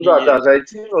Да, И да,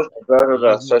 зайти нужно, я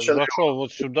да-да-да, совершенно зашел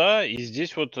вот сюда, и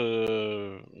здесь вот,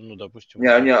 ну, допустим, вот Не,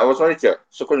 так. не, а вот смотрите,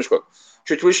 секундочку.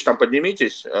 Чуть выше там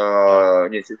поднимитесь,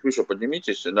 Так, не, чуть выше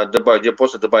поднимитесь, где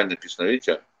после добавить написано,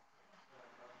 видите?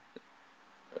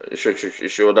 Еще чуть,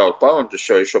 еще, да, вот паунд,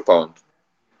 еще паунд.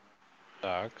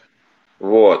 так.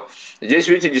 Вот. Здесь,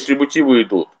 видите, дистрибутивы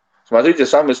идут. Смотрите,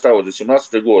 самый старый, за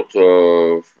 17-й год,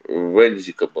 в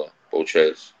Энзи, как бы,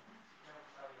 получается.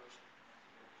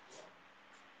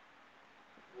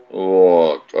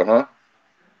 Вот, ага.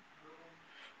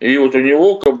 И вот у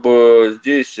него, как бы,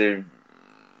 здесь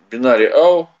бинарий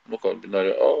ау, ну-ка,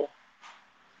 бинарий ау.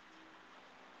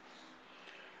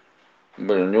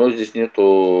 Блин, у него здесь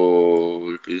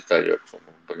нету репозитария,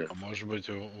 по-моему, блин. А может быть,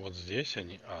 вот здесь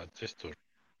они. А, здесь тоже.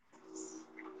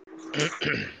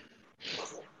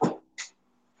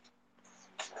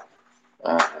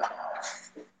 А,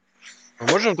 Мы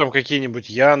можем там какие-нибудь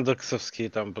яндексовские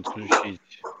там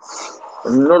подключить?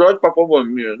 ну, давайте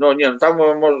попробуем. Ну, не, ну, там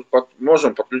мы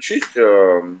можем подключить,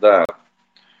 да.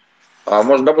 А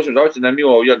может, допустим, давайте на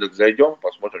Мило в Яндекс зайдем,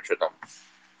 посмотрим, что там.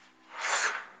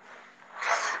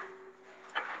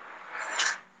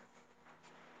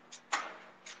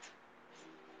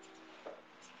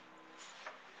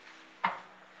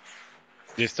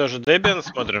 Здесь тоже Debian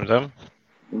смотрим, да?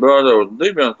 Да, да, вот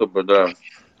Debian, как бы, да.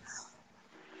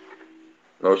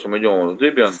 Допустим, идем в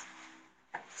Debian.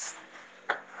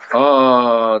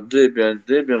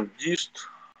 Debian Dist.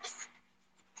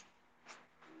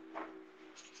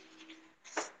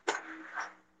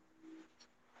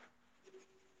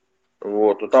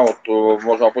 Вот, и там вот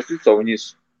можно опуститься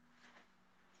вниз.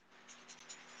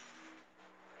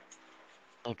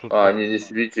 Ну тут вот. Они здесь,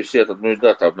 видите, все от одной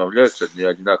даты обновляются, не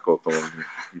одинаково, по-моему.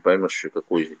 Не поймешь, еще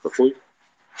какой из какой.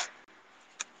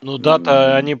 Ну,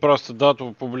 дата, они просто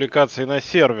дату публикации на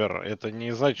сервер. Это не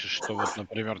значит, что вот,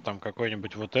 например, там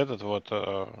какой-нибудь вот этот вот,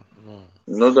 ну,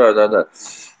 Ну да, да, да.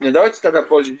 Не, давайте тогда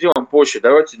сделаем позже.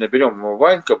 Давайте наберем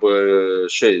Вайн, как бы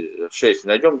 6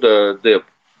 найдем до деп.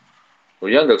 В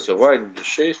Яндексе Вайн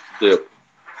 6 деп.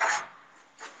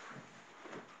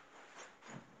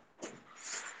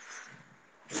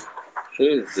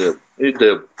 6 деп. И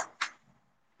деп.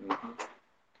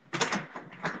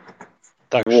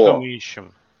 так, что мы Во.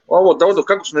 ищем? А вот, давайте,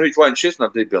 как установить Вайн 6 на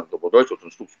Debian? Как бы, давайте вот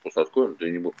инструкцию просто откроем, да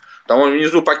и не буду. Там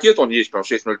внизу пакет он есть, прям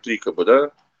 6.03, как бы,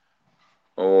 да?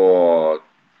 Вот.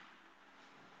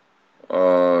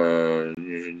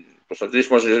 Просто здесь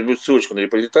можно будет ссылочку на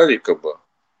репозиторий, как бы.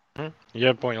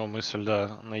 Я понял мысль,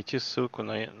 да. Найти ссылку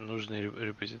на нужный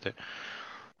репозиторий.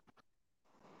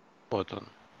 Вот он.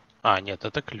 А, нет,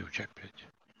 это ключ опять.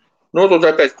 Ну, тут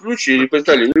опять ключ и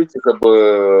репозиторий, видите, как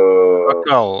бы,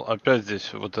 Вокал, опять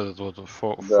здесь вот этот вот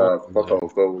да, пока,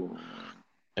 фон.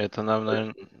 Это нам,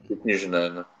 наверное... чуть ниже,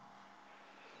 наверное.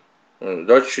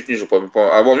 Давайте чуть ниже.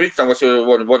 А вон, видите, там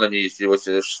вот, вон они есть, вот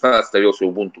 16 версия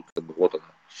Ubuntu, как бы, вот она.